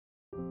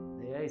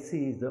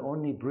AIC is the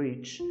only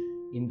breach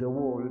in the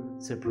wall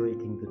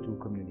separating the two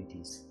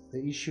communities.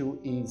 The issue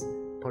is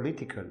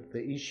political.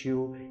 The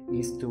issue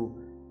is to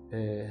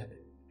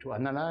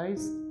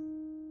analyze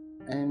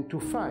and to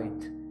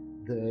fight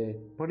the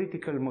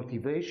political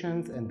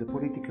motivations and the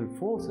political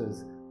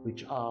forces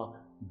which are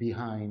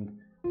behind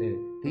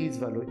these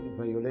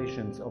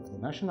violations of the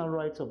national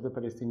rights of the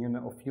Palestinian,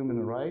 of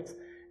human rights,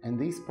 and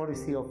this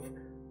policy of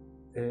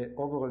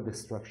overall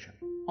destruction.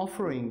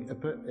 Offering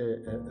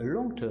a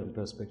long-term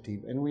perspective,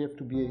 and we have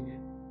to be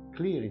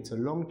clear, it's a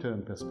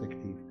long-term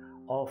perspective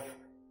of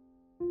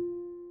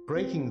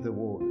breaking the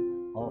wall,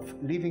 of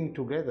living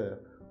together,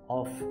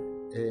 of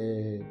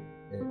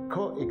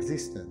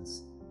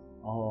coexistence,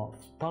 of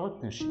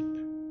partnership.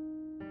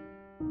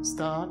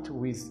 Start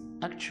with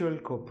actual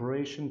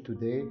cooperation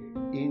today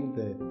in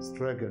the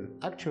struggle,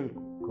 actual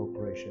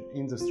cooperation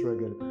in the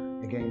struggle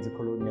against the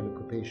colonial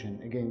occupation,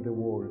 against the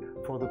war,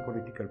 for the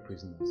political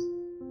prisoners.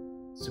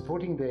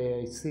 Supporting the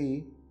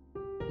AIC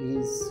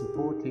is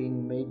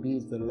supporting maybe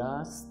the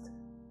last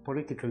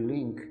political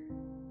link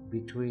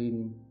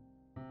between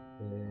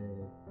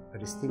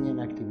Palestinian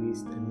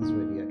activists and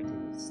Israeli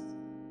activists.